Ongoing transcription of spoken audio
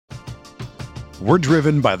We're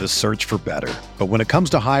driven by the search for better. But when it comes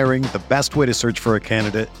to hiring, the best way to search for a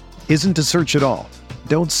candidate isn't to search at all.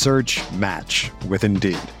 Don't search, match with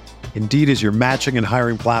Indeed. Indeed is your matching and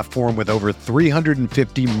hiring platform with over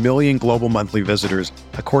 350 million global monthly visitors,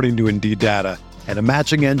 according to Indeed data, and a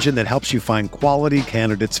matching engine that helps you find quality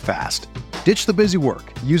candidates fast. Ditch the busy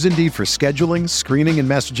work. Use Indeed for scheduling, screening, and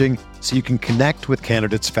messaging so you can connect with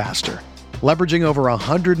candidates faster. Leveraging over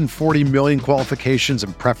 140 million qualifications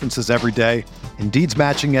and preferences every day, Indeed's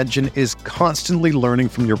matching engine is constantly learning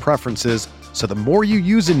from your preferences, so the more you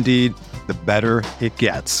use Indeed, the better it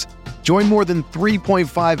gets. Join more than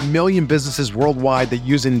 3.5 million businesses worldwide that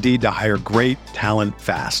use Indeed to hire great talent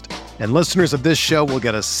fast. And listeners of this show will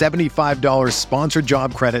get a $75 sponsored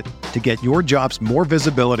job credit to get your jobs more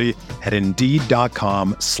visibility at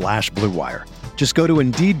Indeed.com/Blue Wire. Just go to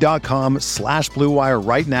Indeed.com/Blue Wire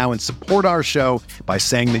right now and support our show by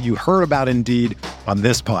saying that you heard about Indeed on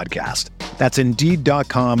this podcast. That's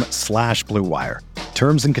Indeed.com/Blue Wire.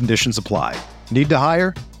 Terms and conditions apply. Need to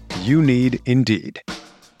hire? You need Indeed.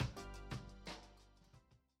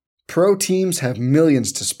 Pro teams have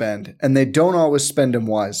millions to spend, and they don't always spend them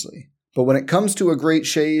wisely. But when it comes to a great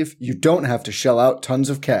shave, you don't have to shell out tons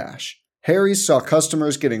of cash. Harry's saw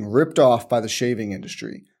customers getting ripped off by the shaving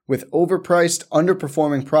industry with overpriced,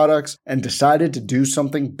 underperforming products and decided to do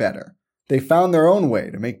something better. They found their own way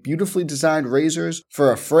to make beautifully designed razors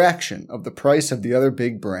for a fraction of the price of the other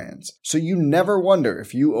big brands, so you never wonder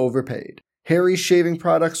if you overpaid. Harry's shaving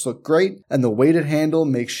products look great, and the weighted handle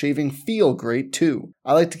makes shaving feel great too.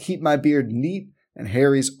 I like to keep my beard neat, and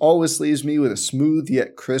Harry's always leaves me with a smooth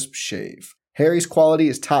yet crisp shave. Harry's quality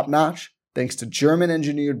is top-notch, thanks to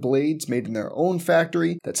German-engineered blades made in their own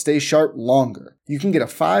factory that stay sharp longer. You can get a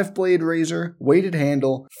 5-blade razor, weighted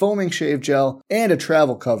handle, foaming shave gel, and a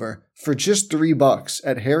travel cover for just $3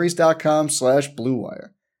 at harrys.com/Blue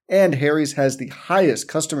Wire. And Harry's has the highest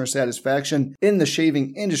customer satisfaction in the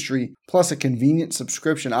shaving industry, plus a convenient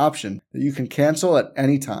subscription option that you can cancel at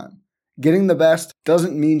any time. Getting the best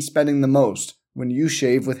doesn't mean spending the most when you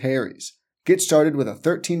shave with Harry's. Get started with a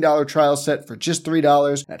 $13 trial set for just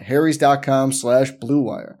 $3 at harrys.com/Blue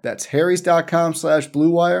Wire. That's harrys.com/Blue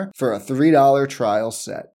Wire for a $3 trial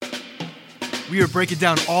set. We are breaking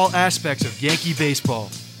down all aspects of Yankee baseball.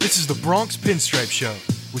 This is the Bronx Pinstripe Show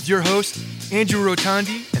with your hosts, Andrew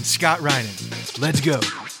Rotondi and Scott Reinen. Let's go.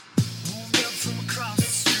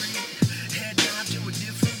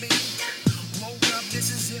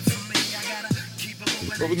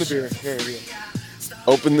 Open the beer. Here.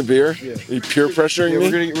 Open the beer? Yeah. Are you peer pressuring me?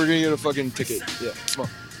 We're gonna get a fucking ticket. Yeah, come on.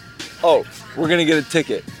 Oh, we're gonna get a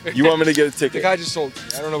ticket. You want me to get a The ticket? guy just sold me.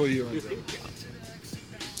 I don't know what you want to do.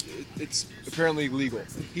 It's apparently legal.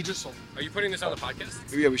 He just sold me. Are you putting this on the podcast?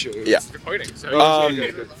 Yeah, we should. Yeah. Recording. So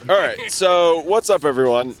All right, so what's up,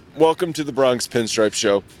 everyone? Welcome to the Bronx Pinstripe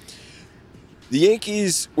Show. The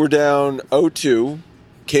Yankees were down 0-2,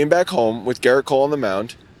 came back home with Garrett Cole on the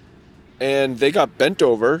mound, and they got bent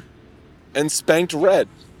over and spanked red.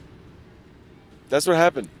 That's what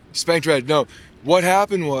happened. Spanked red. No, what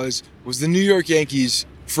happened was the New York Yankees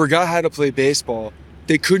forgot how to play baseball.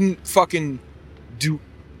 They couldn't fucking do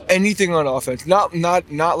anything on offense. Not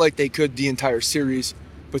like they could the entire series,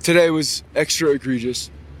 but today was extra egregious,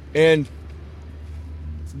 and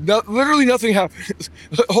literally nothing happened.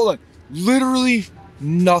 Hold on, literally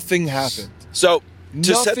nothing happened. So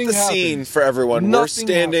to set Nothing the happened. scene for everyone, we're Nothing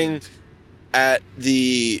standing happened. at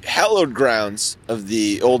the hallowed grounds of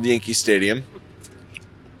the old Yankee Stadium.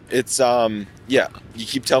 It's you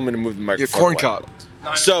keep telling me to move the Your microphone corn away.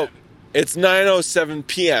 cob, So it's 9:07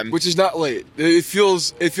 p.m. which is not late. It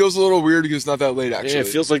feels a little weird because it's not that late actually. Yeah, it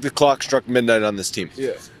feels like the clock struck midnight on this team.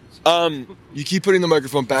 Yeah. You keep putting the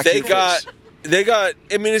microphone back. They to your face. got.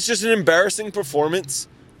 I mean, it's just an embarrassing performance.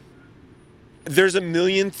 There's a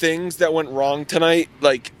million things that went wrong tonight.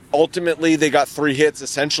 Like, ultimately, they got 3 hits,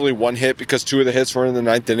 essentially 1 hit because 2 of the hits were in the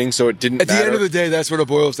 9th inning, so it didn't At matter. the end of the day, that's what it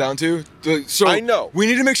boils down to. So I know. We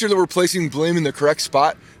need to make sure that we're placing blame in the correct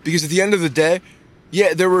spot, because at the end of the day,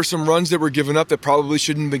 yeah, there were some runs that were given up that probably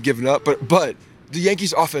shouldn't have been given up, but the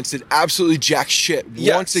Yankees offense did absolutely jack shit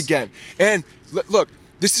once again. And look,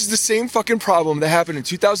 this is the same fucking problem that happened in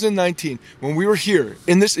 2019 when we were here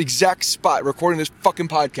in this exact spot recording this fucking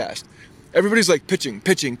podcast. Everybody's like pitching.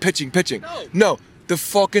 No, the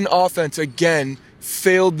fucking offense again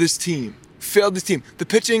failed this team. The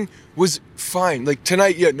pitching was fine. Like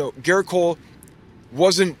tonight, Garrett Cole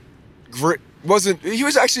wasn't great. He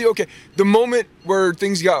was actually okay. The moment where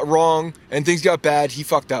things got wrong and things got bad, he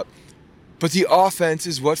fucked up. But the offense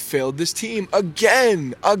is what failed this team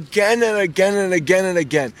again and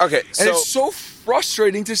again. Okay, and it's so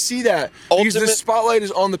frustrating to see that because the spotlight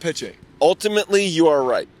is on the pitching. ultimately you are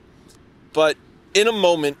right. But in a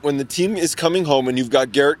moment when the team is coming home and you've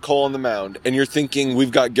got Garrett Cole on the mound and you're thinking,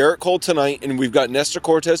 we've got Garrett Cole tonight and we've got Nestor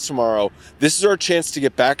Cortez tomorrow, this is our chance to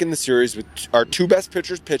get back in the series with our two best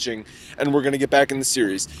pitchers pitching, and we're going to get back in the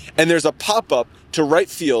series. And there's a pop-up to right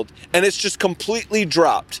field, and it's just completely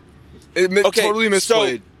dropped. Totally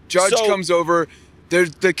misplayed. Judge comes over.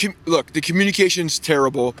 The communication's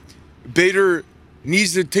terrible. Bader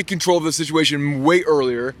needs to take control of the situation way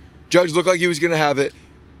earlier. Judge looked like he was going to have it.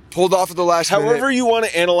 Pulled off at the last minute. However you want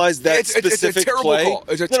to analyze that specific it's a terrible play. Call.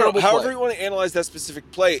 It's a terrible play. However you want to analyze that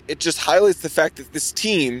specific play, it just highlights the fact that this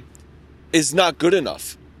team is not good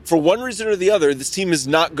enough. For one reason or the other, this team is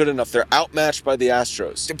not good enough. They're outmatched by the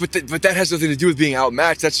Astros. But that has nothing to do with being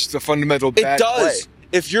outmatched. That's just a fundamental bad play. It does.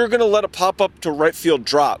 If you're going to let a pop-up to right field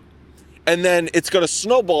drop, and then it's going to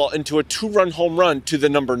snowball into a 2-run home run to the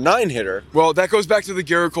number 9 hitter. Well, that goes back to the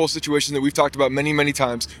Garrett Cole situation that we've talked about many, many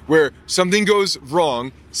times, where something goes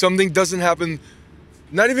wrong, something doesn't happen,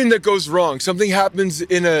 not even that goes wrong, something happens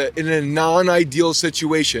in a non-ideal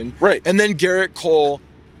situation. Right. And then Garrett Cole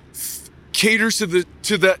caters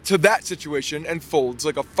to that situation and folds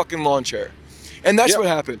like a fucking lawn chair. And that's what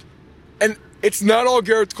happened. And it's not all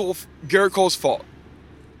Garrett Cole's fault.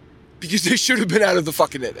 Because they should have been out of the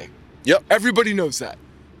fucking inning. Yep. Everybody knows that.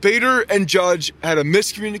 Bader and Judge had a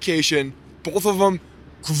miscommunication. Both of them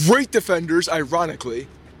great defenders, ironically.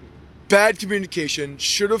 Bad communication.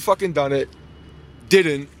 Should have fucking done it.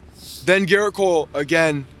 Didn't. Then Garrett Cole,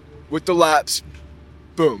 again, with the lapse.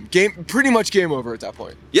 Boom. Pretty much game over at that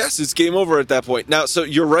point. Yes, it's game over at that point. Now, so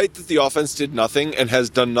you're right that the offense did nothing and has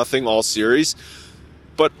done nothing all series.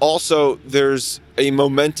 But also, there's a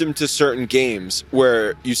momentum to certain games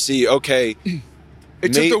where you see, okay...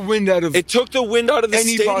 It took the wind out of the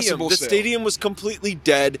stadium. The sale. Stadium was completely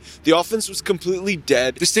dead. The offense was completely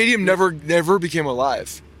dead. The stadium never became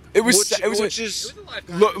alive. It was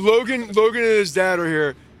Logan and his dad are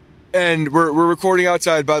here, and we're recording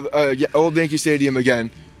outside by the old Yankee Stadium again.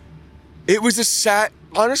 It was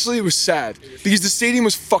honestly, it was sad because the stadium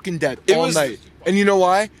was fucking dead all night. And you know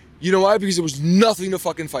why? Because there was nothing to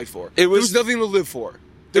fucking fight for. There was nothing to live for.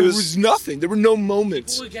 There was nothing. There were no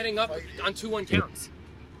moments. People were getting up on 2-1 counts.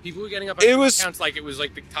 People were getting up on 2-1 counts like it was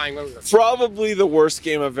like the tying over. Probably the worst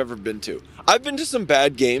game I've ever been to. I've been to some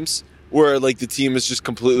bad games where like the team has just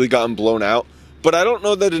completely gotten blown out, but I don't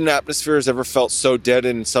know that an atmosphere has ever felt so dead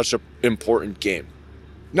in such an important game.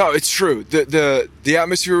 No, it's true. The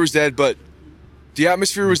atmosphere was dead, but the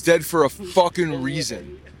atmosphere was dead for a fucking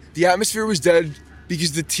reason. The atmosphere was dead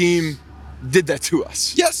because the team did that to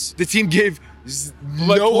us. Yes. The team gave...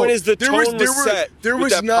 My point is the tone was set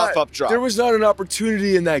with that pop-up drop. There was not an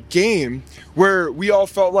opportunity in that game where we all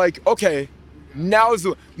felt like, okay, now is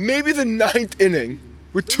maybe the 9th inning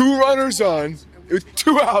with 2 runners on, with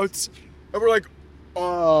 2 outs, and we're like,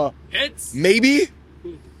 maybe?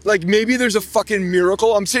 Like, maybe there's a fucking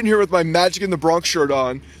miracle. I'm sitting here with my Magic in the Bronx shirt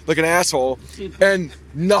on, like an asshole, and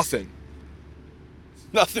nothing.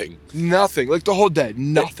 Nothing. Like the whole day,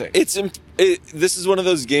 nothing. This is one of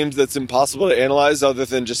those games that's impossible to analyze other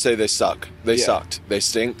than just say they suck. They sucked. They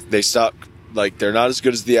stink. They suck. Like, they're not as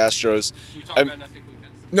good as the Astros.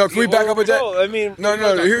 No, can we back up a day? No, I mean... No.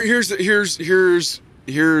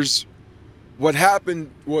 Here's what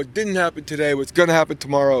happened, what didn't happen today, what's going to happen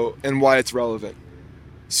tomorrow, and why it's relevant.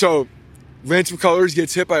 So, Lance McCullers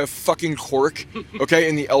gets hit by a fucking cork, okay,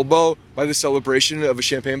 in the elbow by the celebration of a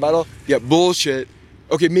champagne bottle. Yeah, bullshit.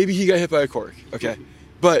 Okay, maybe he got hit by a cork, okay?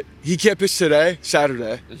 But he can't pitch today,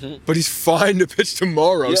 Saturday, but he's fine to pitch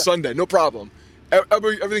tomorrow, Sunday, no problem.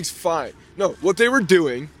 Everything's fine. No, what they were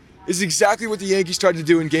doing is exactly what the Yankees tried to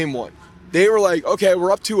do in Game 1. They were like, okay,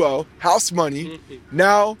 we're up 2-0, house money.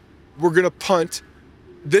 Now we're going to punt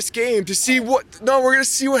this game to see we're going to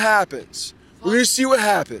see what happens. We're going to see what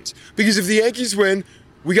happens. Because if the Yankees win,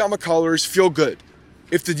 we got McCullers, feel good.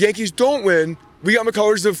 If the Yankees don't win, we got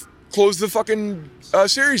McCullers to close the fucking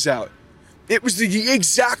series out. It was the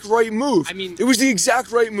exact right move. I mean, it was the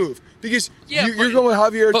exact right move. Because you're going with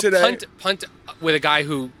Javier today. Punt with a guy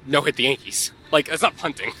who no-hit the Yankees. Like, that's not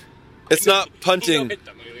punting. It's not punting.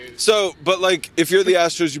 So, but like, if you're the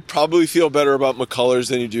Astros, you probably feel better about McCullers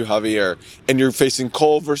than you do Javier. And you're facing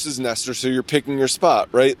Cole versus Nestor, so you're picking your spot,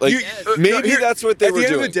 right? Like, maybe that's what they were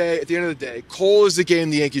doing. At the end of the day, Cole is the game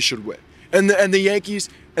the Yankees should win. And the Yankees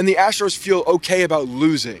and the Astros feel okay about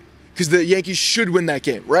losing. Because the Yankees should win that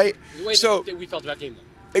game, right? The way that we felt about game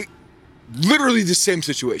one. Literally the same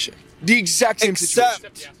situation. The exact same situation.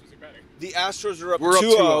 Except the Astros are up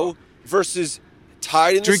 2-0 versus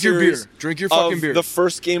tied in Drink your beer. Drink your fucking beer. The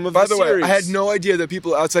first game of the series. By the way, I had no idea that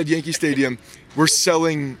people outside Yankee Stadium were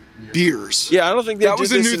selling beers. Yeah, I don't think that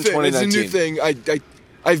was a new thing. It's a new thing.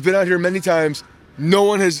 I've been out here many times. No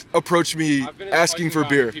one has approached me asking for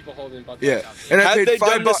beer. Yeah, and I paid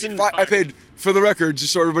I paid, for the record,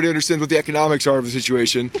 just so everybody understands what the economics are of the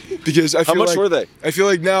situation, because I feel How much were they? I feel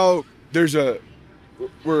like now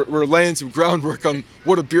we're laying some groundwork on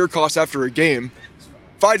what a beer costs after a game.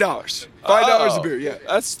 $5. $5 a beer. Yeah,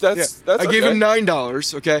 that's. I gave him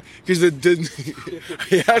 $9. Okay, because it didn't.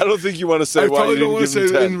 Yeah, I don't think you want to say why you didn't give him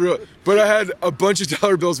 10. In real, but I had a bunch of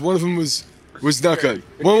dollar bills. One of them was not good.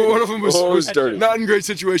 One of them was dirty. Not in great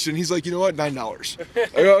situation. He's like, you know what, $9.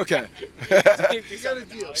 I go, okay.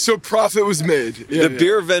 So profit was made. The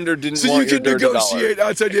beer vendor didn't want your dirty dollar. So you can negotiate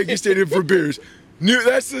outside Yankee Stadium for beers.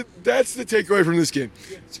 That's the takeaway from this game.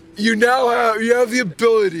 You have the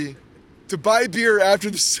ability to buy beer after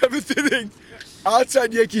the 7th inning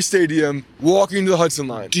outside Yankee Stadium, walking to the Hudson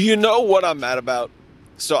line. Do you know what I'm mad about?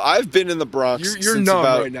 So I've been in the Bronx. You're numb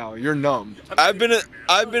right now. You're numb. I've been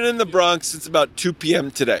in the Bronx since about 2 p.m.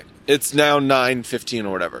 today. It's now 9:15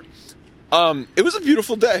 or whatever. It was a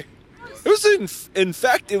beautiful day. It was in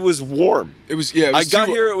fact it was warm. It was yeah. I got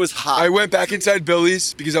here. It was hot. I went back inside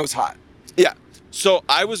Billy's because I was hot. Yeah. So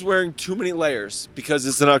I was wearing too many layers because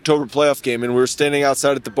it's an October playoff game, and we were standing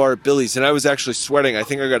outside at the bar at Billy's, and I was actually sweating. I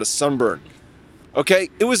think I got a sunburn. Okay?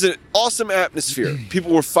 It was an awesome atmosphere.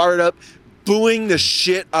 People were fired up, booing the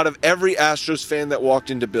shit out of every Astros fan that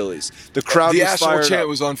walked into Billy's. The crowd was fired up. The Astros chant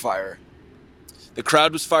was on fire. The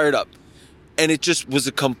crowd was fired up. And it just was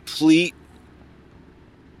a complete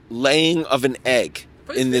laying of an egg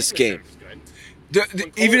in this game.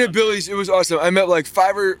 Even at Billy's, it was awesome. I met like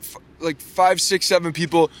 5, 6, 7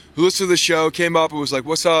 people who listened to the show, came up and was like,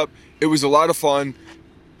 what's up? It was a lot of fun.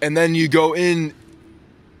 And then you go in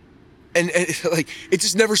and like it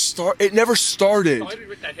just never started.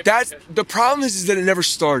 That's the problem is that it never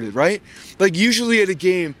started, right? Like usually at a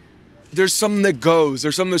game, there's something that goes,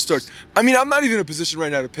 there's something that starts. I mean, I'm not even in a position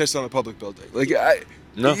right now to piss on a public building. Like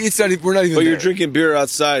no. It's not. We're not even. But there. You're drinking beer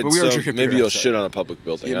outside, but we are so drinking beer maybe you'll outside. shit on a public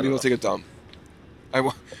building. Yeah, maybe we'll take a dump. I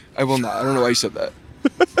will not. I don't know why you said that.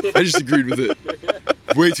 I just agreed with it.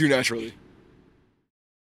 Way too naturally.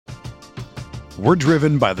 We're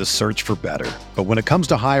driven by the search for better. But when it comes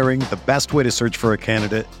to hiring, the best way to search for a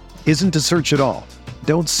candidate isn't to search at all.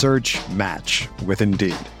 Don't search, match with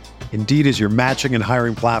Indeed. Indeed is your matching and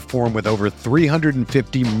hiring platform with over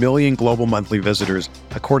 350 million global monthly visitors,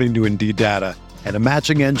 according to Indeed data, and a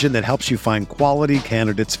matching engine that helps you find quality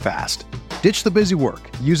candidates fast. Ditch the busy work.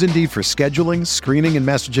 Use Indeed for scheduling, screening, and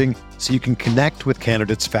messaging so you can connect with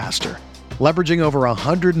candidates faster. Leveraging over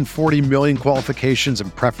 140 million qualifications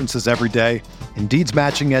and preferences every day, Indeed's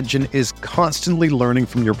matching engine is constantly learning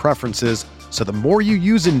from your preferences, so the more you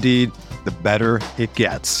use Indeed, the better it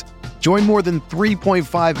gets. Join more than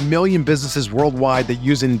 3.5 million businesses worldwide that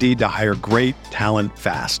use Indeed to hire great talent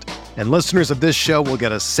fast. And listeners of this show will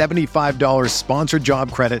get a $75 sponsored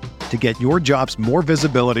job credit to get your jobs more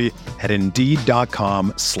visibility at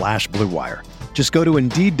Indeed.com/Blue Wire. Just go to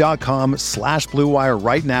Indeed.com/Blue Wire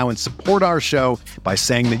right now and support our show by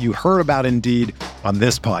saying that you heard about Indeed on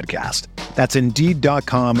this podcast. That's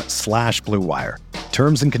Indeed.com/Blue Wire.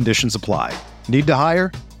 Terms and conditions apply. Need to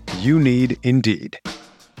hire? You need Indeed.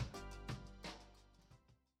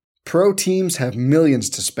 Pro teams have millions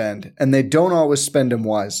to spend, and they don't always spend them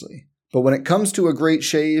wisely. But when it comes to a great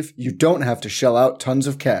shave, you don't have to shell out tons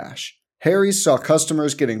of cash. Harry's saw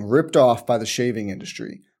customers getting ripped off by the shaving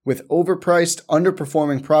industry with overpriced,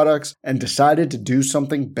 underperforming products and decided to do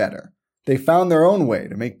something better. They found their own way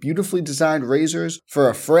to make beautifully designed razors for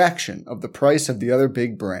a fraction of the price of the other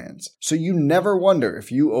big brands, so you never wonder if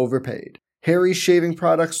you overpaid. Harry's shaving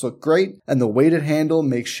products look great, and the weighted handle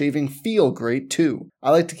makes shaving feel great too. I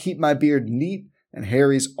like to keep my beard neat, and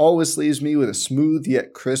Harry's always leaves me with a smooth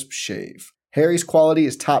yet crisp shave. Harry's quality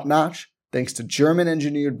is top-notch, thanks to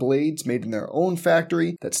German-engineered blades made in their own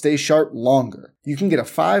factory that stay sharp longer. You can get a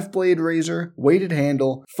 5-blade razor, weighted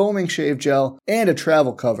handle, foaming shave gel, and a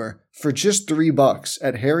travel cover for just $3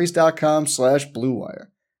 at harrys.com/Blue Wire.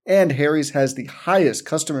 And Harry's has the highest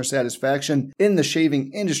customer satisfaction in the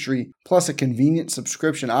shaving industry, plus a convenient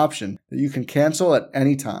subscription option that you can cancel at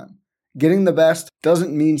any time. Getting the best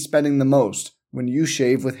doesn't mean spending the most when you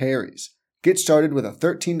shave with Harry's. Get started with a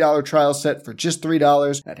 $13 trial set for just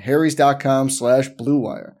 $3 at harrys.com/Blue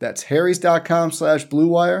Wire. That's harrys.com/Blue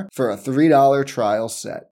Wire for a $3 trial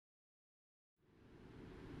set.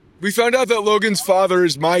 We found out that Logan's father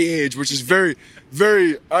is my age, which is very,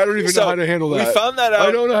 very. I don't even know how to handle that. We found that out.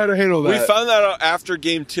 I don't know how to handle that. We found that out after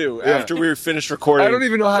game 2, after we were finished recording. I don't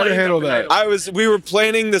even know how to handle that. We were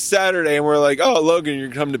planning the Saturday, and we're like, "Oh, Logan,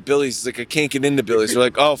 you're coming to Billy's." He's like, "I can't get into Billy's." We're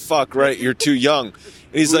like, "Oh, fuck, right, you're too young." And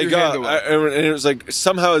he's like, "Oh," and it was like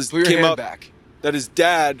somehow it came up that his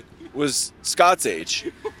dad was Scott's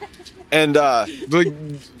age, and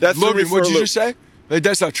like, that's Logan. What'd you just say? Like,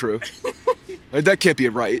 that's not true. Like, that can't be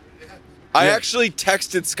right. I actually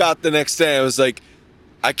texted Scott the next day. I was like,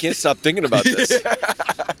 I can't stop thinking about this.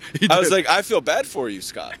 I was like, I feel bad for you,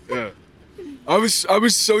 Scott. Yeah. I was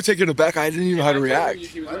so taken aback. I didn't even know how to react. I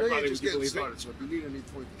know you're just getting started, so if you need any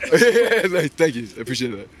points. Thank you. I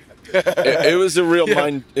appreciate that. It was a real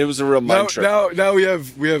mind. It was a real mind trip. Now we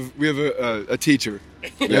have a teacher.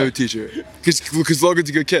 We have a teacher because Logan's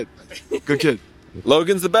a good kid. Good kid.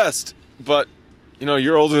 Logan's the best, but. You know,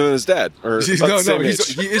 you're older than his dad. Or he is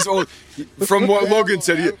old. From what Logan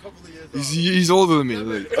said, he's older than me.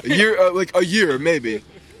 Like a year maybe.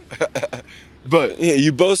 But yeah,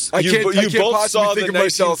 you both saw the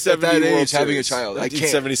 1970 at that age World having a Series. child. I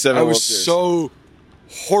can't. 1977 I World was Series. so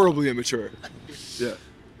horribly immature. Yeah.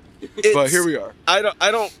 But here we are. I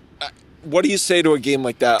don't. What do you say to a game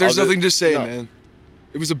like that? There's nothing to say, man.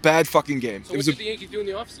 It was a bad fucking game. So what did the Yankees do in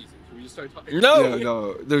the offseason? We just started talking.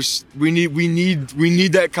 No. We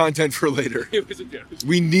need that content for later.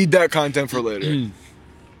 We need that content for later.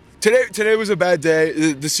 Today was a bad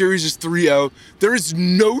day. The series is 3-0. There is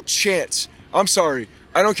no chance. I'm sorry.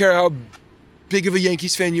 I don't care how big of a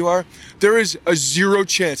Yankees fan you are. There is a 0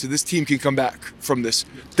 chance that this team can come back from this.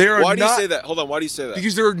 Why do you say that? Hold on. Why do you say that?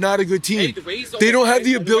 Because they're not a good team. They don't have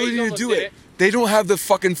the ability to do it. They don't have the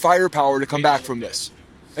fucking firepower to come back from this.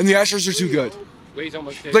 And the Astros are too good.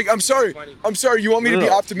 Like, I'm sorry. You want me to be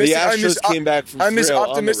optimistic? The Astros came back from I'm as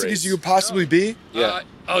optimistic as you could possibly be. Yeah.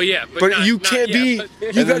 But you can't be. You and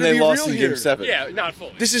got then to they be lost real in here. Game 7. Yeah, not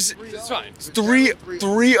fully. It's fine.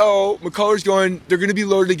 3-0. McCullers going. They're going to be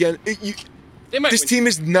loaded again. This team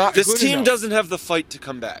is not good enough. This team doesn't have the fight to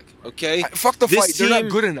come back, okay? Fuck the fight. They're not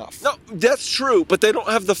good enough. No, that's true, but they don't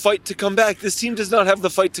have the fight to come back. This team does not have the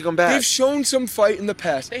fight to come back. They've shown some fight in the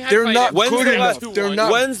past. They're not good enough. They're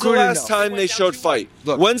not When's the last time they showed fight?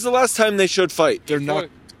 When's the last time they showed fight? They're not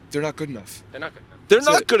good enough. They're not good enough. They're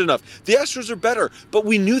not good enough. The Astros are better, but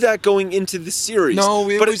we knew that going into the series. No,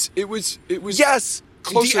 it was yes.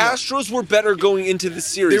 Close the enough. Astros were better going into the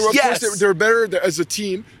series. They were better as a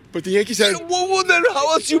team, but the Yankees had. Well, then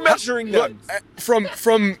how else are you measuring them? From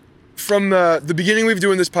the beginning we've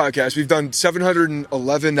doing this podcast, we've done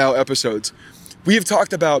 711 now episodes. We have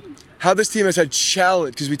talked about how this team has had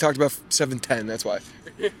challenge, because we talked about 710. That's why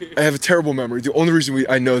I have a terrible memory. The only reason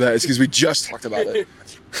I know that is because we just talked about it.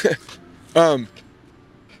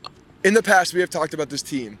 In the past, we have talked about this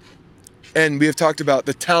team, and we have talked about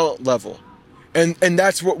the talent level, and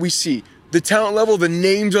that's what we see. The talent level, the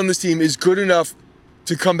names on this team is good enough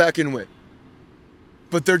to come back and win,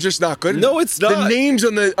 but they're just not good enough. No, it's not. The names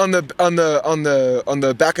on the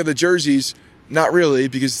back of the jerseys, not really,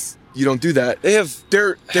 because you don't do that. They have half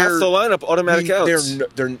the lineup automatic outs.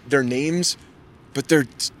 They're names, but they're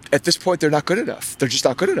at this point they're not good enough. They're just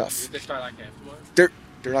not good enough. They start IKF tomorrow.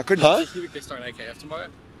 They're not good enough. You think they start IKF tomorrow?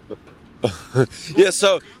 Yeah,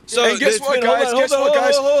 so and guess what, guys? Guess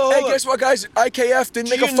what, guys? IKF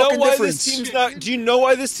didn't make a fucking difference. Do you know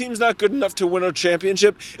why this team's not good enough to win a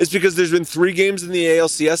championship? It's because there's been 3 games in the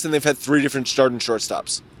ALCS and they've had 3 different starting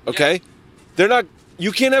shortstops. Okay, they're not.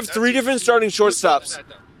 You can't have 3 different starting shortstops.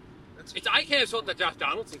 It's IKF's fault that Josh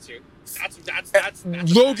Donaldson's here. That's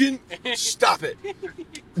Logan, stop it.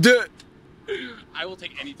 I will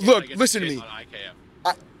take anything. Look, listen to me. On IKF.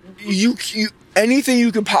 You anything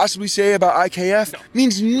you can possibly say about IKF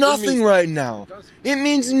means nothing right now. It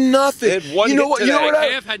means nothing. You know what?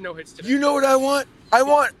 IKF had no hits today. You know what I want? I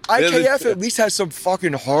want IKF at least has some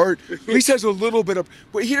fucking heart. At least has a little bit of.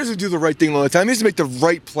 Well, he doesn't do the right thing all the time. He doesn't make the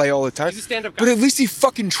right play all the time. He's a stand-up guy. But at least he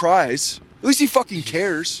fucking tries. At least he fucking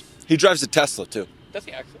cares. He drives a Tesla too. Does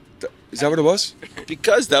he actually? Is that what it was?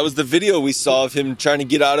 Because that was the video we saw of him trying to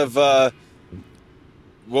get out of.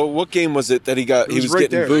 Well, what game was it that he got? He was right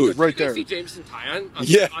getting there, booed. Right there. See Jameson Tyon on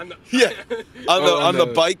the on the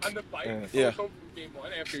bike. On the bike. Yeah. Home from game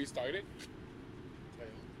 1 after he started.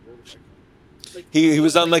 He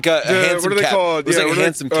was on like a handsome what are they cab. called? It was like a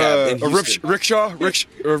handsome cab in Houston. Rickshaw.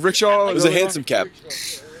 It was a handsome cab.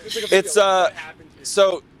 It's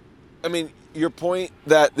so. I mean, your point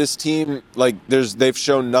that this team they've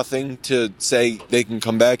shown nothing to say they can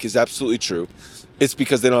come back is absolutely true. It's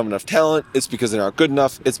because they don't have enough talent. It's because they're not good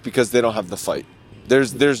enough. It's because they don't have the fight.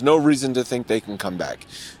 There's no reason to think they can come back.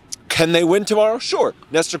 Can they win tomorrow? Sure.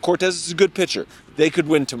 Nestor Cortez is a good pitcher. They could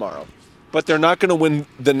win tomorrow. But they're not going to win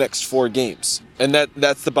the next 4 games. And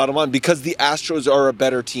that's the bottom line, because the Astros are a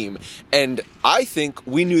better team. And I think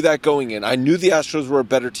we knew that going in. I knew the Astros were a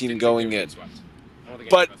better team going in.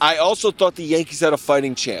 But I also thought the Yankees had a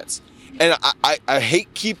fighting chance. And I hate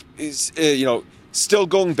still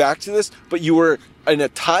going back to this, but you were in a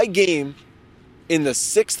tie game in the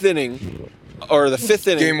 6th inning or the 5th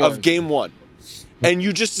inning of Game 1. And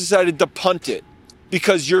you just decided to punt it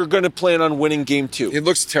because you're going to plan on winning Game 2. It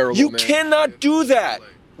looks terrible, You man. cannot do that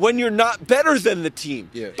when you're not better than the team.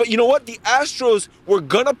 Yeah. But you know what? The Astros were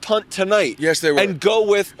going to punt tonight. Yes, they were. And go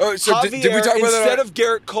with Javier did we talk about instead that? of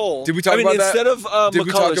Garrett Cole. Did we talk about that? Instead of Did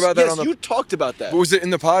we talk McCullers. about that Yes, on the... you talked about that. But was it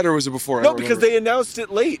in the pod or was it before? No, because they announced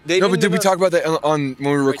it late. No, but did we talk about that on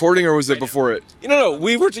when we were recording, or was it before it? No.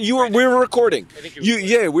 We were recording.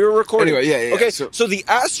 We were recording. Anyway, yeah. Okay, so the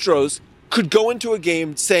Astros could go into a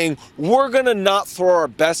game saying, we're going to not throw our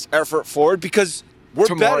best effort forward because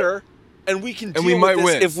we're better and we can deal with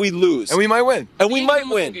this if we lose. And we might win. And we might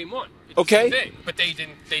win. Game 1. Okay? But they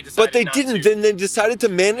didn't. They didn't. Then they decided to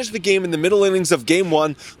manage the game in the middle innings of Game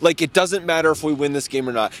 1 like it doesn't matter if we win this game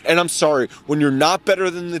or not. And I'm sorry, when you're not better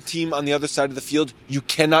than the team on the other side of the field, you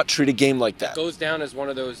cannot treat a game like that. It goes down as one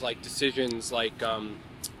of those decisions in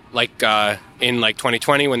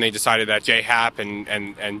 2020 when they decided that J Happ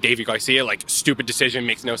and Davey Garcia, stupid decision,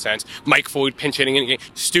 makes no sense. Mike Floyd pinch hitting in a game,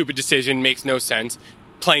 stupid decision, makes no sense.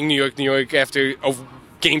 Playing New York after a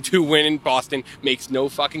Game 2 win in Boston makes no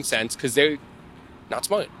fucking sense because they're not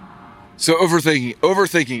smart. So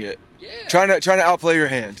overthinking it. Yeah. Trying to outplay your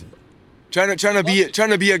hand. Trying to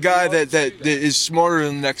be a guy that is smarter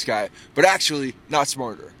than the next guy, but actually not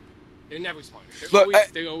smarter. They're never smart.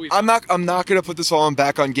 I'm not gonna put this all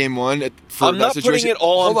back on Game 1 for I'm that not situation. putting it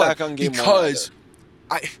all back on Game 1 because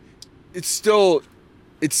it's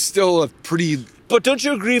still a pretty. But don't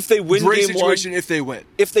you agree if they win great Game 1? situation if they win.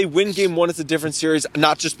 If they win Game 1, it's a different series,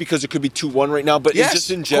 not just because it could be 2-1 right now, but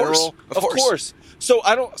just in general. Of course. So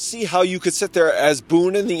I don't see how you could sit there as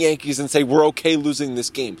Boone and the Yankees and say, we're okay losing this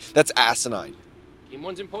game. That's asinine. Game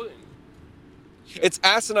 1's important. It's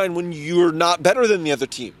asinine when you're not better than the other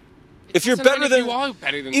team. If you're better than,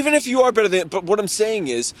 even if you are better than, but what I'm saying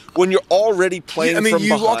is, when you're already playing from behind,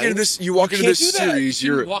 you walk into this series.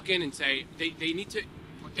 You walk in and say they need to.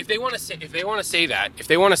 If they want to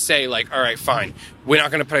say all right, fine, we're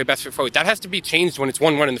not going to play best foot forward. That has to be changed when it's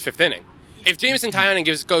 1-1 in the 5th inning. If Jameson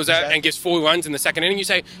Taillon goes out and gives 4 runs in the 2nd inning, you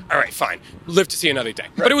say, all right, fine, live to see another day.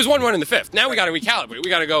 Right. But it was 1-1 in the 5th. Now we got to recalibrate. We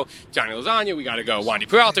got to go Johnny Lozano. We got to go Wandy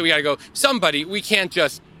Peralta. We got to go somebody. We can't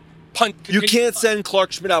just punt. You can't send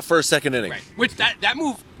Clark Schmidt out for a 2nd inning. Right. Which that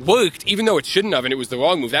move worked, even though it shouldn't have, and it was the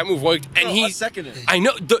wrong move. That move worked, and a 2nd inning. I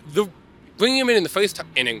know the bringing him in the 1st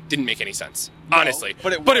inning didn't make any sense, honestly.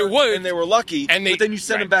 But it worked, and they were lucky. But then you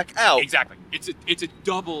send him back out. Exactly. It's a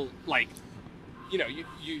double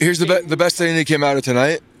Here's the best thing that came out of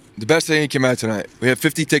tonight. The best thing that came out of tonight. We have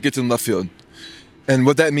 50 tickets in left field, and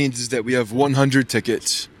what that means is that we have 100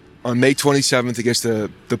 tickets on May 27th against the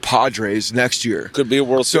Padres next year. Could be a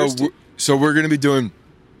World Series. So we're going to be doing.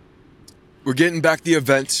 We're getting back the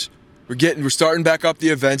events. We're starting back up the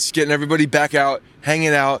events, getting everybody back out,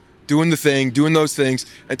 hanging out, doing the thing, doing those things.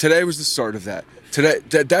 And today was the start of that. Today,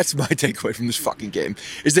 that's my takeaway from this fucking game.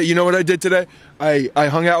 Is that, you know what I did today? I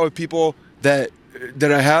hung out with people that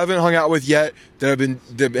I haven't hung out with yet, that I've been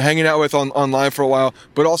hanging out with online for a while,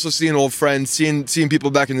 but also seeing old friends, seeing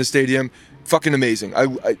people back in the stadium. Fucking amazing.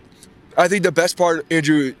 I think the best part,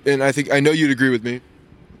 Andrew, and I know you'd agree with me.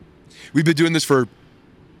 We've been doing this for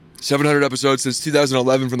 700 episodes since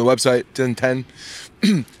 2011 from the website,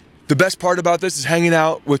 2010. The best part about this is hanging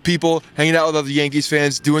out with people, hanging out with other Yankees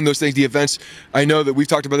fans, doing those things, the events. I know that we've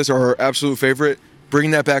talked about this, are our absolute favorite.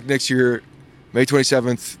 Bringing that back next year, May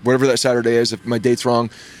 27th, whatever that Saturday is, if my date's wrong,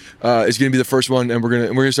 is going to be the first one, and we're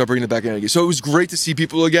gonna start bringing it back in again. So it was great to see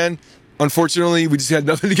people again. Unfortunately, we just had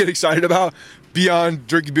nothing to get excited about beyond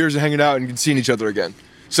drinking beers and hanging out and seeing each other again.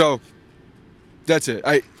 So that's it.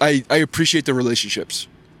 I appreciate the relationships.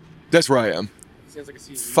 That's where I am. Sounds like a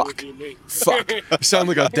season. Fuck. I sound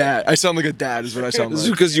like a dad. I sound like a dad is what I sound like. This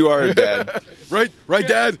is because you are a dad. Right,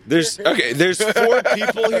 Dad? There's 4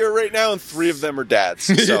 people here right now, and 3 of them are dads.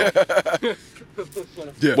 So.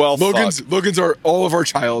 Yeah. Well, Logan's are all of our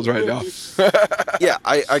child right now. Yeah,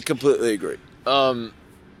 I completely agree.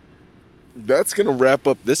 That's going to wrap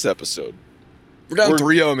up this episode. We're down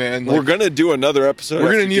 3-0, man. We're going to do another episode.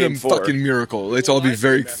 We're going to need a Game 4. fucking miracle. Let's all be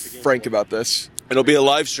very frank about this. It'll be a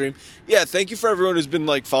live stream. Yeah, thank you for everyone who's been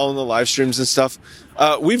like following the live streams and stuff.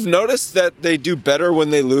 We've noticed that they do better when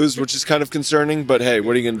they lose, which is kind of concerning. But hey,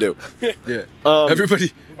 what are you gonna do? Yeah.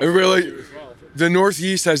 Everybody, like the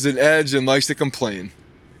Northeast has an edge and likes to complain.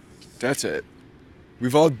 That's it.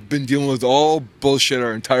 We've all been dealing with all bullshit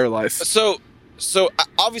our entire life. So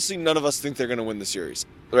obviously none of us think they're gonna win the series,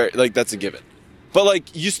 right? Like that's a given. But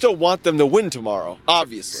like you still want them to win tomorrow,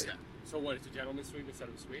 obviously. So what? It's a gentleman's sweep instead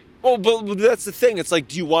of a sweep? Well, but that's the thing. It's like,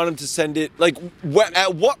 do you want them to send it? Like,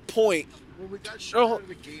 at what point? When we got shut out of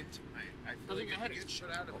the game tonight, I feel like if we get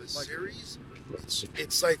shut out of the series,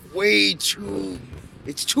 it's like way too.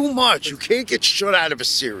 It's too much. You can't get shut out of a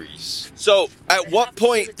series. So, at what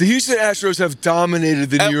point? The Houston Astros have dominated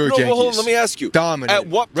the New York Yankees. Hold on, let me ask you. Dominated. At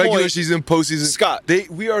what point? Regular season, postseason. Scott.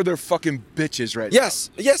 We are their fucking bitches right yes,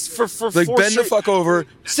 now. Yes, for like, four bend the fuck over.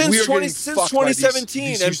 Since 2017.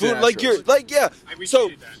 These and Boone, like, you're, like, yeah. So,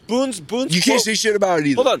 Boone's you can't say shit about it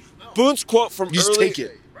either. Hold on. Boone's quote from just take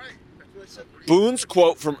it. Boone's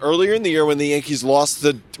quote from earlier in the year when the Yankees lost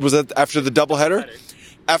was that after the doubleheader?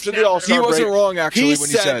 After the All-Star break. He wasn't wrong, actually, when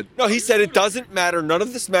he said. No, he said it doesn't matter. None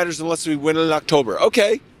of this matters unless we win in October.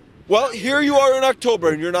 Okay. Well, here you are in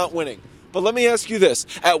October and you're not winning. But let me ask you this.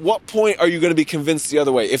 At what point are you going to be convinced the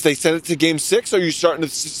other way? If they send it to Game 6, are you starting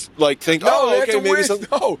to like think, no, okay, maybe something?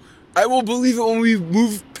 No, I will believe it when we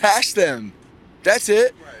move past them. That's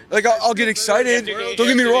it. Like I'll get excited. Don't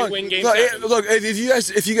get me wrong. Look,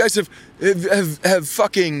 if you guys have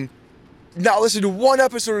fucking not listened to one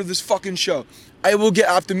episode of this fucking show, I will get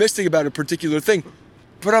optimistic about a particular thing,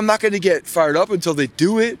 but I'm not going to get fired up until they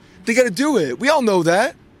do it. They got to do it. We all know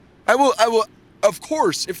that. I will. Of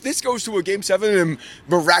course, if this goes to a Game 7 in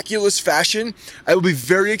miraculous fashion, I will be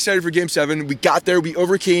very excited for Game 7. We got there. We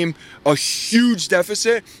overcame a huge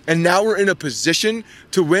deficit, and now we're in a position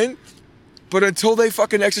to win. But until they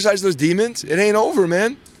fucking exercise those demons, it ain't over,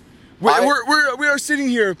 man. We are sitting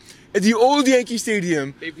here at the old Yankee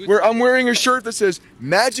Stadium where I'm wearing a shirt that says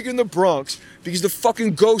Magic in the Bronx because the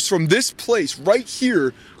fucking ghosts from this place right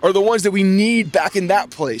here are the ones that we need back in that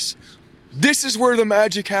place. This is where the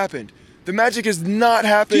magic happened. The magic has not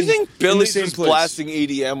happened. Do you think Billy's was place. blasting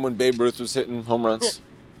EDM when Babe Ruth was hitting home runs?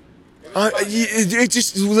 It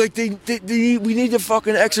just like we need to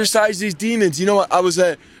fucking exercise these demons. You know what? I was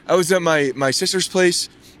at my sister's place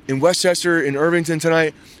in Westchester in Irvington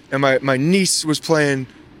tonight, and my niece was playing.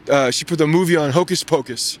 She put the movie on, Hocus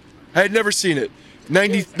Pocus. I had never seen it.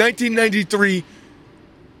 1993.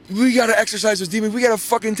 We gotta exercise those demons. We gotta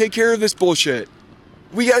fucking take care of this bullshit.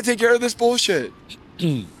 It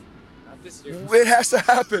has to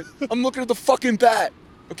happen. I'm looking at the fucking bat.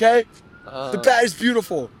 Okay? The bat is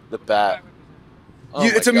beautiful. The bat.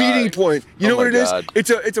 It's a meeting point. You know what it is?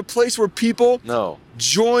 It's a place where people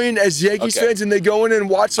join as Yankees fans and they go in and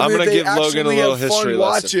watch something that they actually have fun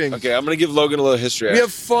watching. Okay, I'm going to give Logan a little history. We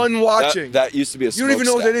have fun watching. That used to be a smokestack. You don't even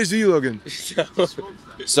know what that is, do you, Logan?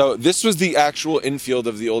 So this was the actual infield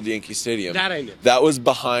of the old Yankee Stadium. That I knew. That was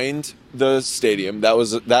behind the stadium.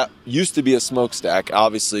 That used to be a smokestack.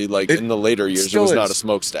 Obviously, in the later years, it was not a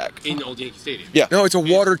smokestack. In the old Yankee Stadium. Yeah. No, it's a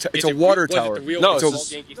water tower. It's a water tower.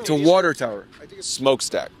 It's a water tower.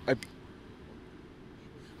 Smokestack.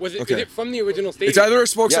 Was it from the original stadium? It's either a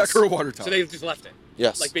smokestack or a water tower. So they just left it.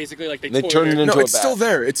 Yes. Like basically, like they turned it into a bat. No, it's still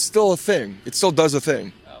there. It's still a thing. It still does a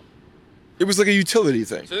thing. Oh. It was like a utility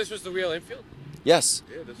thing. So this was the real infield? Yes.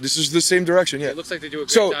 Yeah, this is the same direction. Yeah. It looks like they do a great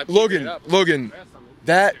job. So Logan,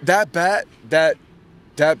 that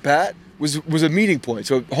bat was a meeting point.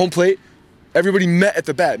 So home plate, everybody met at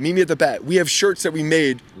the bat. Meet me at the bat. We have shirts that we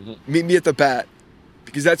made. Mm-hmm. Meet me at the bat,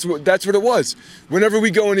 because that's what it was. Whenever we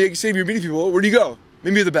go in the Yankee Stadium, you're meeting people. Where do you go?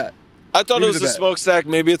 Meet me at the bat. I thought it was a smokestack.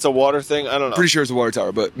 Maybe it's a water thing. I don't know. Pretty sure it's a water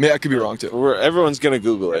tower, but I could be wrong too. Everyone's going to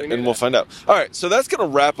Google it, and we'll find out. All right, so that's going to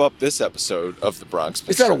wrap up this episode of the Bronx.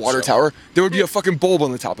 It's not a water tower. There would be a fucking bulb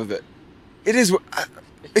on the top of it. It is.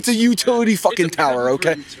 It's a utility fucking tower,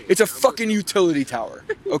 okay? It's a fucking utility tower,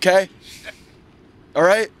 okay? All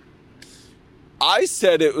right? I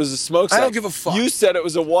said it was a smokestack. I don't give a fuck. You said it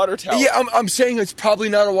was a water tower. Yeah, I'm saying it's probably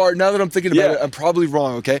not a water. Now that I'm thinking about it, I'm probably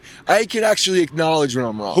wrong, okay? I can actually acknowledge when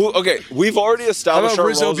I'm wrong. Okay, we've already established our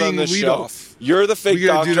Rizzo roles being on this lead show. Off? You're the fake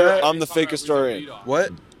doctor. I'm the fake historian. What?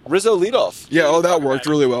 Rizzo leadoff. Yeah, that worked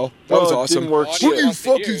really well. That was awesome. Didn't work What are you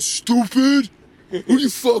fucking stupid? What are you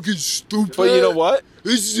fucking stupid? But you know what?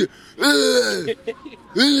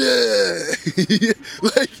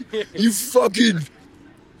 Like, you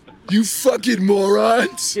fucking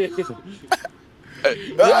morons. I'm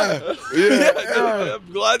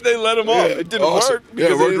glad they let him off. It didn't work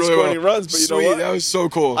because they didn't score any runs. But you know what? That was so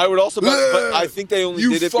cool. I would also bet, but I think they only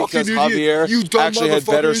did it because Javier actually had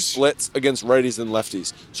better splits against righties than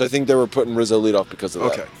lefties. So I think they were putting Rizzo leadoff because of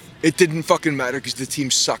that. Okay. It didn't fucking matter because the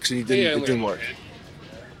team sucks and it didn't work.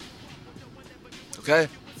 Okay?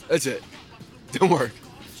 That's it. Didn't work.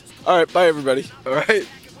 All right, bye everybody. All right?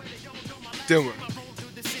 Didn't work.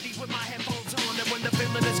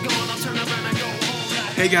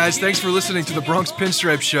 Hey guys, thanks for listening to the Bronx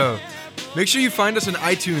Pinstripe Show. Make sure you find us on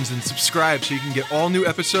iTunes and subscribe so you can get all new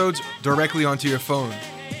episodes directly onto your phone.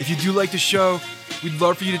 If you do like the show, we'd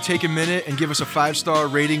love for you to take a minute and give us a 5-star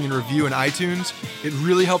rating and review in iTunes. It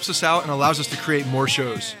really helps us out and allows us to create more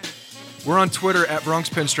shows. We're on Twitter at Bronx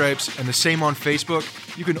Pinstripes and the same on Facebook.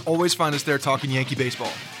 You can always find us there talking Yankee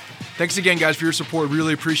baseball. Thanks again, guys, for your support.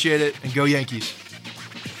 Really appreciate it, and go Yankees.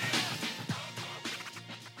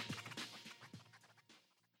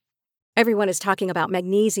 Everyone is talking about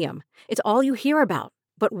magnesium. It's all you hear about.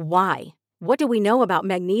 But why? What do we know about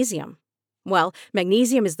magnesium? Well,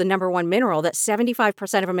 magnesium is the #1 mineral that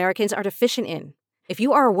 75% of Americans are deficient in. If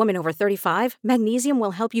you are a woman over 35, magnesium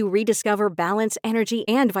will help you rediscover balance, energy,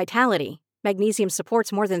 and vitality. Magnesium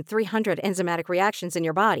supports more than 300 enzymatic reactions in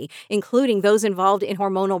your body, including those involved in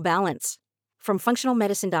hormonal balance. From functional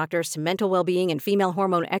medicine doctors to mental well-being and female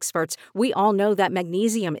hormone experts, we all know that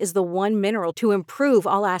magnesium is the one mineral to improve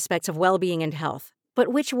all aspects of well-being and health. But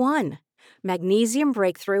which one? Magnesium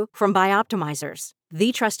Breakthrough from Bioptimizers,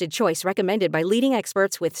 the trusted choice recommended by leading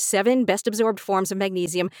experts with 7 best-absorbed forms of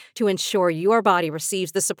magnesium to ensure your body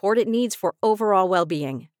receives the support it needs for overall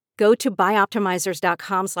well-being. Go to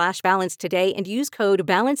bioptimizers.com/balance today and use code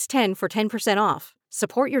BALANCE10 for 10% off.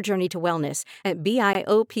 Support your journey to wellness at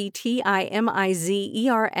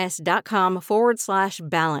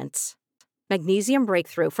bioptimizers.com/balance. Magnesium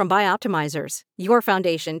Breakthrough from Bioptimizers, your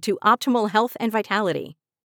foundation to optimal health and vitality.